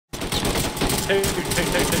Good.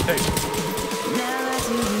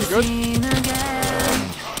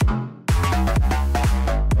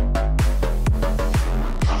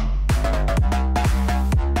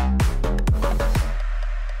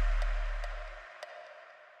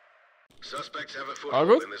 Suspects have a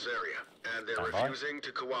foothold in this area, and they're refusing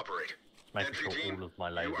to cooperate. Entry team,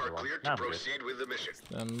 you are cleared to proceed with the mission.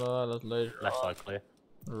 Stand by, let's laser. Left side clear.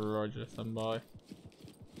 Roger, stand by.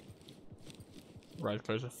 Right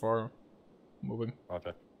closer for moving.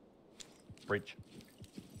 Roger. Breach.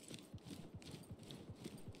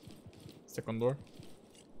 Second door.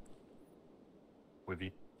 With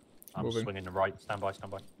you. I'm Moving. swinging the right. Stand by,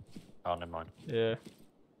 stand by. Oh, never mind. Yeah.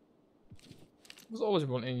 There's always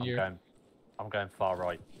one in here. I'm going far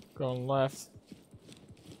right. Going left.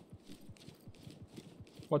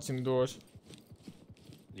 Watching doors.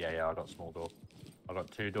 Yeah, I got small door. I got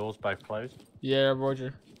 2 doors, both closed. Yeah,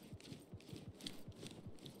 Roger.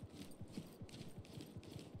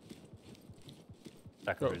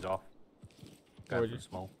 Secondary's off. Go Roger. for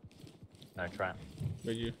small. No trap.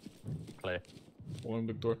 With you. Clear. One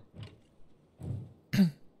big door.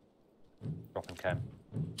 Dropping chem.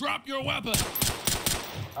 Drop your weapon!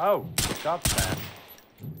 Oh, goddamn.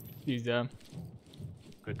 He's down.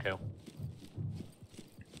 Good kill.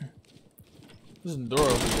 There's a door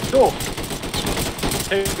over here. Door!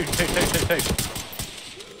 Two.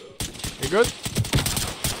 You good?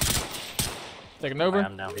 Taking over. I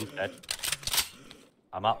am now, he's dead.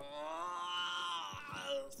 I'm up.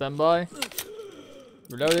 Stand by.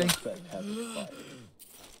 Reloading.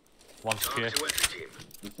 One secure.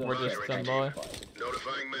 We're just stand by.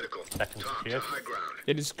 Notifying medical. Second Talk to secure. high ground.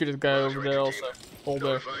 It is good guy over there also. Hold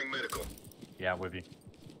there. Notifying medical. Yeah, with you.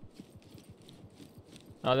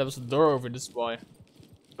 Ah, there was a door over this way.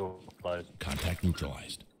 Door closed. Contact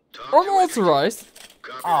neutralized. Talk to Unauthorized.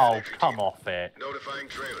 Copy that, Oh, entry come team. off it. Notifying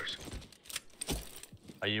trailers.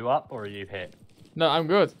 Are you up or are you hit? No, I'm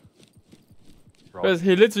good. Right. But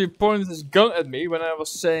he literally pointed his gun at me when I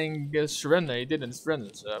was saying surrender. He didn't surrender,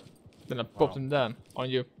 so then I popped him down on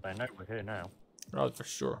you. They know we're here now. Right, for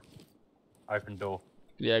sure. Open door.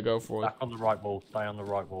 Yeah, go for it. Back on the right wall. Stay on the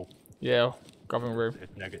right wall. Yeah, covering room.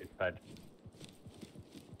 It's negative fed.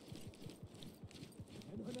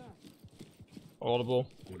 Audible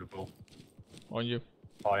Audible. on you.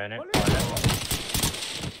 Fire in it. Fire in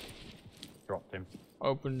it. Dropped him.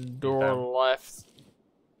 Open door down. left.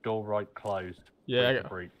 Door right closed. Yeah, I Breach, got,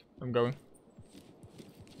 breach. I'm going.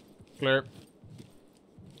 Clear.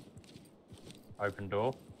 Open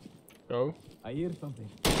door. Go. I hear something.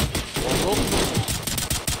 Audible.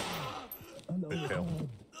 Good kill.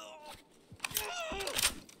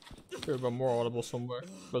 Could have got more audible somewhere.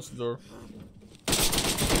 Close the door.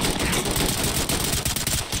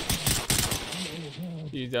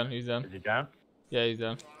 He's down, he's down. Is he down? Yeah, he's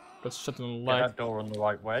down. Let's shut him Get light. that door on the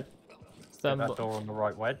right wedge. Get Stand by. that door on the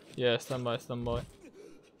right wedge. Yeah, stand by, stand by.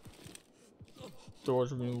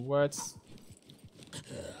 Doors being wet.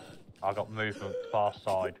 I got movement far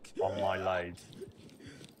side on my lathe.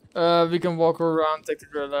 We can walk around, take the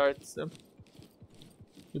red light.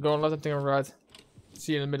 You're going left, I'm taking right.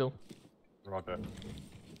 See you in the middle. Roger.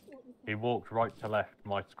 He walked right to left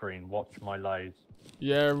my screen. Watch my lathe.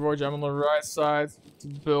 Yeah, Roger, I'm on the right side. The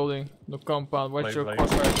building, the compound. Watch Blue, your blue.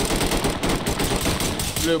 crosshair.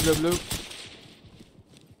 Blue, blue, blue.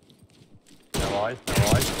 No eyes, no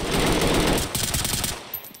eyes.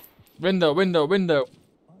 Window, window, window.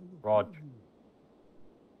 Rog.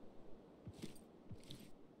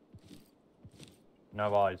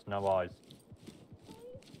 No eyes, no eyes.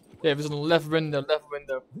 Yeah, it's on the left window, left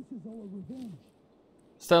window.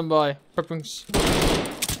 Stand by. Prepping.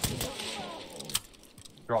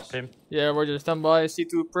 Dropped him. Yeah, Roger, stand by.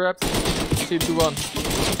 C2 prepped. C2 1.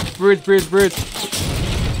 Bridge, bridge, bridge.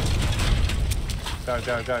 Go,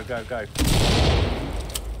 go, go, go, go.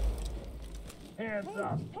 Hands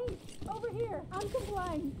up. Hey, over here. I'm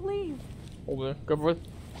complying, please. Hold there. Go for it.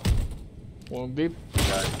 One deep. Go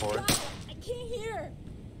for it. I can't hear.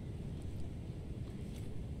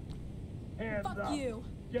 Hands Fuck you.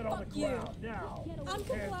 Get on Fuck the ground now. I'm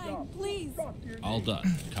complying, please. All done.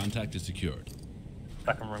 Contact is secured.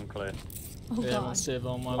 Second room clear. Oh Yeah, I'm god. save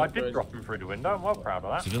on my I did drop him through the window. I'm well proud of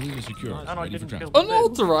that. Civilian is secured. And I Ready for didn't kill transport. him.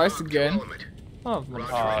 Unauthorized again. Element. Oh, Roger,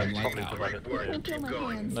 Probably Light to out. let it Work. through. Can't feel Keep my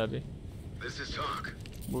going. hands. maybe. This is talk.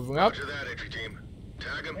 Moving up. Roger that, entry team.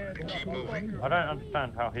 Tag him and keep moving. I don't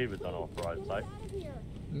understand how he was unauthorized though.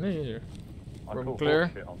 Me either. I Room call clear.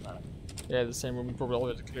 bullshit on that. Yeah, the same room. We probably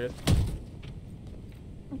already cleared.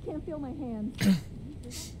 I can't feel my hands.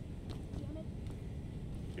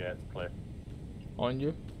 Yeah, it's clear. On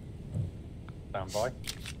you. Stand by.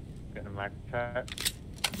 Getting a mag check.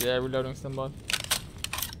 Yeah, reloading standby.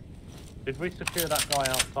 Did we secure that guy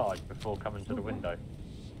outside before coming to the window?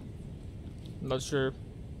 Not sure.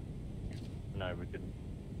 No, we didn't.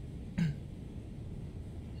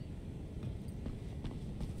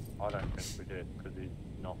 I don't think we did, because he's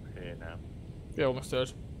not here now. Yeah, almost there.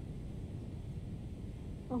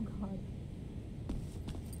 Oh god.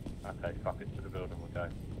 Okay, fuck it, to the building we'll go.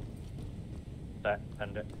 Set,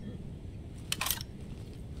 end it.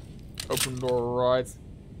 Open door right.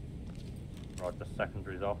 Right, the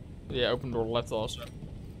secondary's off. Yeah, open door left also.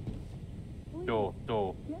 Door.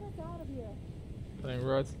 Get us out of here. Playing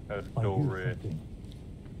right. Go to door rear.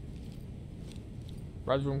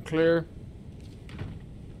 Right room clear.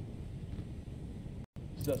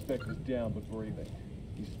 Suspect is down but breathing.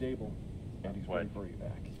 He's stable, and he's ready for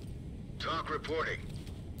evac. Talk reporting.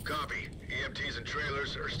 Copy. EMTs and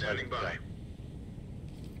trailers are standing by.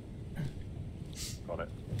 Got it.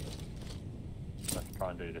 Let's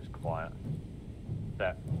try and do this quiet.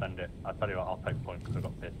 Set, send it. I'll tell you what, I'll take point because I've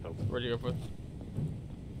got pistol. Where'd you go for?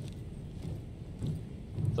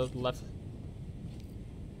 To the left.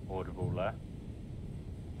 Audible left.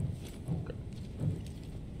 Okay.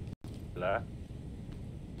 Left.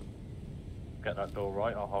 Get that door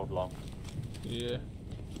right, I'll hold long. Yeah.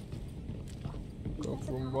 Go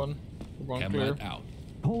for room one. Room one Cam clear. light out.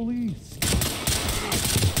 Police!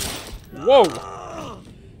 Whoa!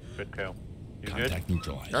 Good kill. You good? Contact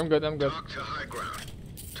neutralized. I'm good, I'm good. Talk to high ground.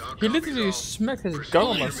 Talk He copies literally all. smacked his Proceed gun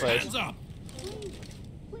on my with face. Hands up!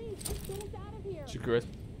 Please, just get us out of here. Secure it.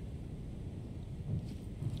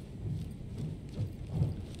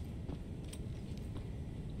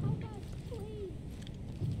 Help us, please.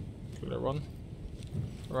 Clear one.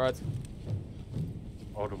 Right.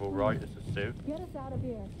 Audible right is a sieve. Get us out of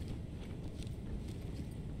here.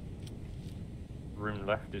 Room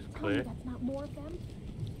left is Tell me clear. that's not more of them.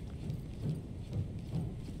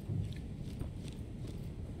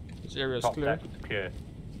 This area is Top clear. deck secure.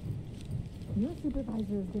 Your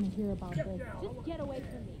supervisor is gonna hear about this. Just get away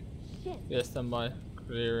from me. Shit. Yeah, standby.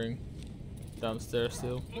 Clearing. Downstairs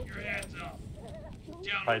still.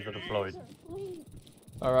 Phaser deployed. Please.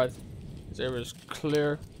 Alright. This area is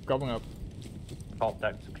clear. Coming up. Top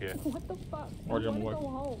deck secure. What the fuck? Or I jump wanna work. go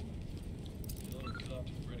home.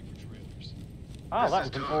 Ah, This that is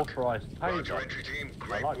was an talk. authorized Roger, taser. entry team.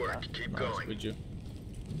 Great like work. that. Keep Nice, going. with you.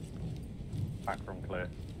 Back from clear.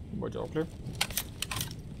 Board all clear.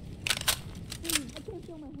 Please, I can't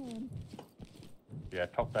feel my hand. Yeah,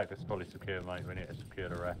 top deck is fully secure, mate. We need to secure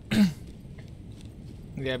the rest.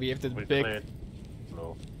 Yeah, we have the We've big. cleared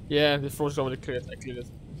floor. Yeah, the floor is already cleared. I cleared it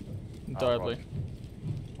entirely. right.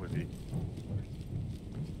 With you.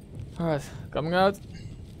 Alright, coming out.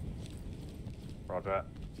 Roger.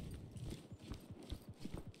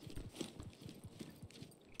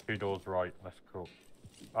 2 doors right. Let's go.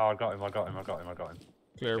 Oh, I got him.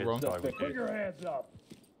 Clear Good one. stuff. Suspect, put your hands up!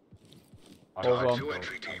 I Hold got on. him. To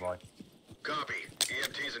entry team. Bye. Copy.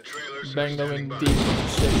 EMTs and trailers Bang are them standing in by. deep.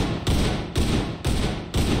 Shit.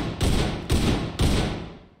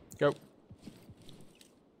 Go.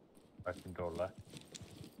 Open door left.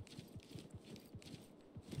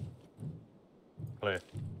 Clear.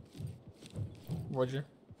 Roger.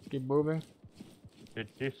 Keep moving. Did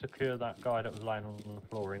you secure that guy that was lying on the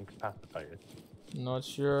floor incapacitated? Not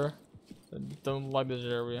sure. I don't like this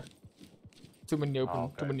area. Too many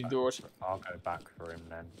too many doors. I'll go back for him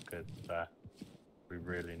then, because we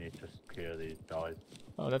really need to secure these guys.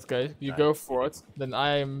 Oh, that's good. You No. go for it. Then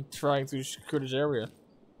I am trying to secure this area.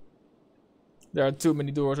 There are too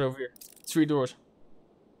many doors over here. 3 doors.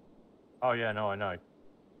 Oh yeah, no, I know.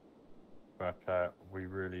 But we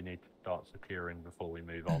really need to start securing before we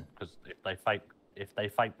move on, because if they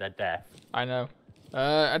fake their death. I know.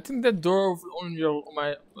 I think that door over on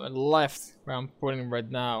my left, where I'm pointing right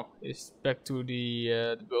now, is back to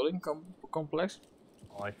the building complex.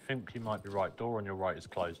 I think you might be right. Door on your right is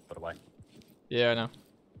closed, by the way. Yeah, I know.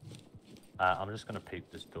 I'm just going to peek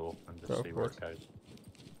this door and just Go see for where it. it goes.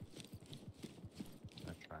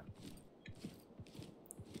 That's right.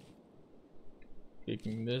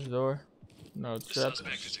 Peeking this door. No trap.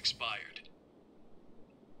 Suspect is expired.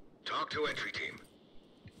 Talk to entry team.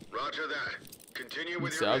 Roger that. Continue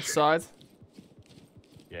with It's your mission. outside.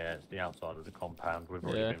 Yeah, it's the outside of the compound. We've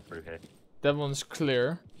already Yeah. been through here. That one's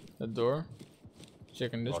clear. That door.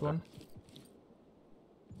 Checking this Roger. one.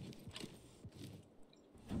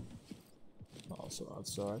 Also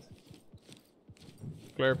outside.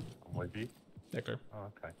 Clear. I'm with you. Yeah, clear.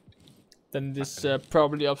 Oh, okay. Then this Okay.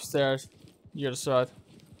 probably upstairs. The other side.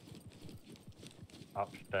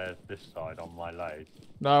 Upstairs, this side on my load.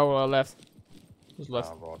 No, left. Just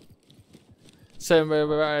left. Ah, right. Same way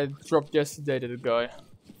where I dropped yesterday to the guy.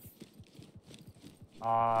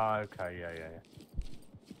 Ah, okay, yeah.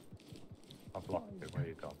 I've lost it. Where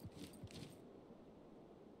you gone?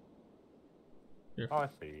 Here. Oh, I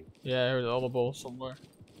see. Yeah, I heard all the balls somewhere.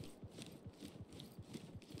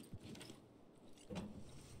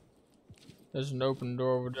 There's an open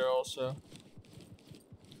door over there also.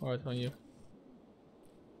 Right on you.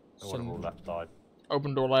 One all left side.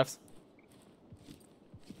 Open door left.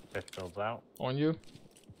 Pistols out. On you.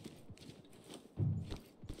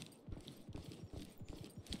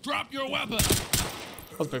 Drop your weapon!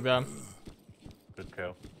 Suspect down. Good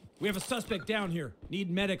kill. We have a suspect down here. Need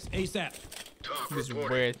medics ASAP. Talk This is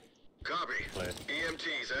reporting. weird. Copy. Clear.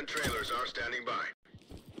 EMTs and trailers are standing by.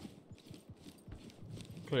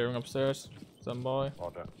 Clearing upstairs. Stand by.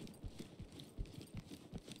 Roger.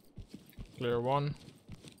 Clear 1.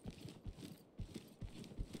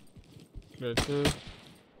 Clear 2.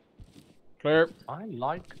 Clear. I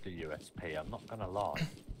like the USP, I'm not gonna lie.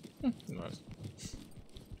 Nice.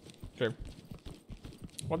 Clear.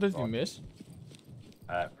 What did we miss?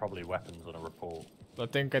 Probably weapons on a report. I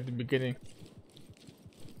think at the beginning.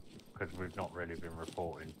 Because we've not really been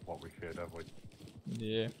reporting what we should, have we?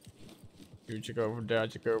 Yeah. You check over there, I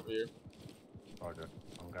check over here. Roger.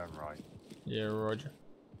 I'm going right. Yeah, Roger.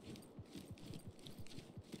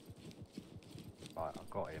 Right, I've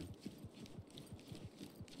got him.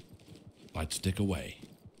 Light stick away.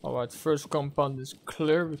 Alright, first compound is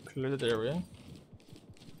clear. We cleared that area.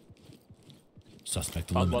 Suspect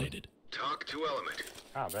Found one. eliminated. Talk to element.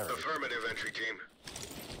 Ah, there he is. Affirmative, entry team.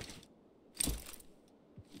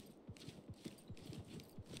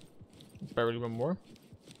 Barely one more.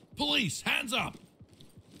 Police, hands up!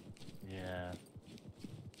 Yeah.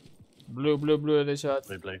 Blue, they shot.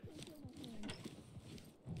 Blue.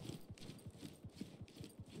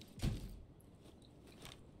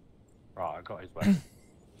 Right, I got his weapon.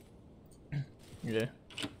 Yeah.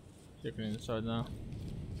 Checking inside now.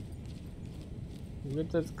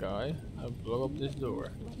 With that guy, I blow up this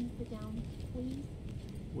door. Let me sit down, please.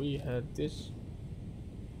 We had this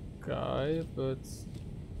guy, but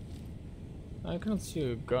I cannot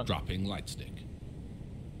see a gun. Dropping light stick.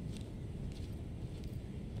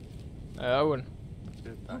 Owen.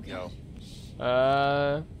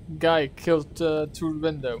 Okay. Guy killed through the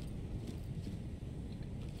window.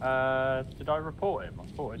 Did I report him? I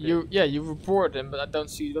thought I did. You report him, but I don't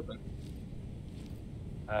see the weapon.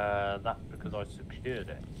 That's because I secured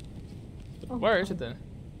it. Where is it then?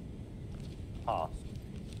 Past.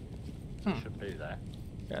 Should be there.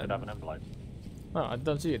 Yeah, Should have an envelope. oh, I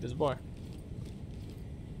don't see it. There's a bar.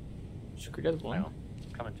 Should get one. Hang on.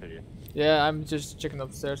 Coming to you. Yeah, I'm just checking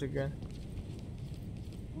upstairs again.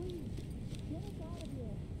 Please, get us out of here.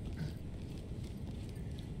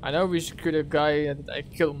 I know we secured a guy that I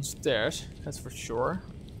killed on stairs. That's for sure.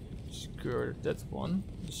 Secured that one.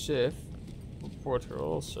 The Shiv. Report her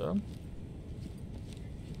also.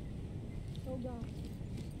 Oh god.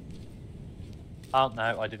 Oh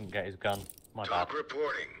no, I didn't get his gun. My bad. Talk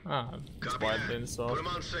reporting. Ah, that's Copy why I that. didn't Put solve. him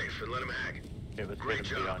on safe and let him hang. It was Great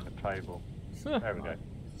hidden job. behind the table. There we go.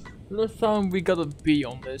 Last time we got a B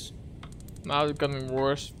on this. Now it's getting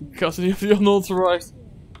worse because of the unauthorized.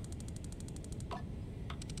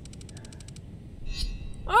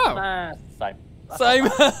 Oh! Same. Same!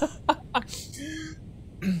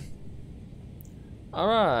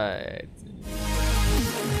 Alright.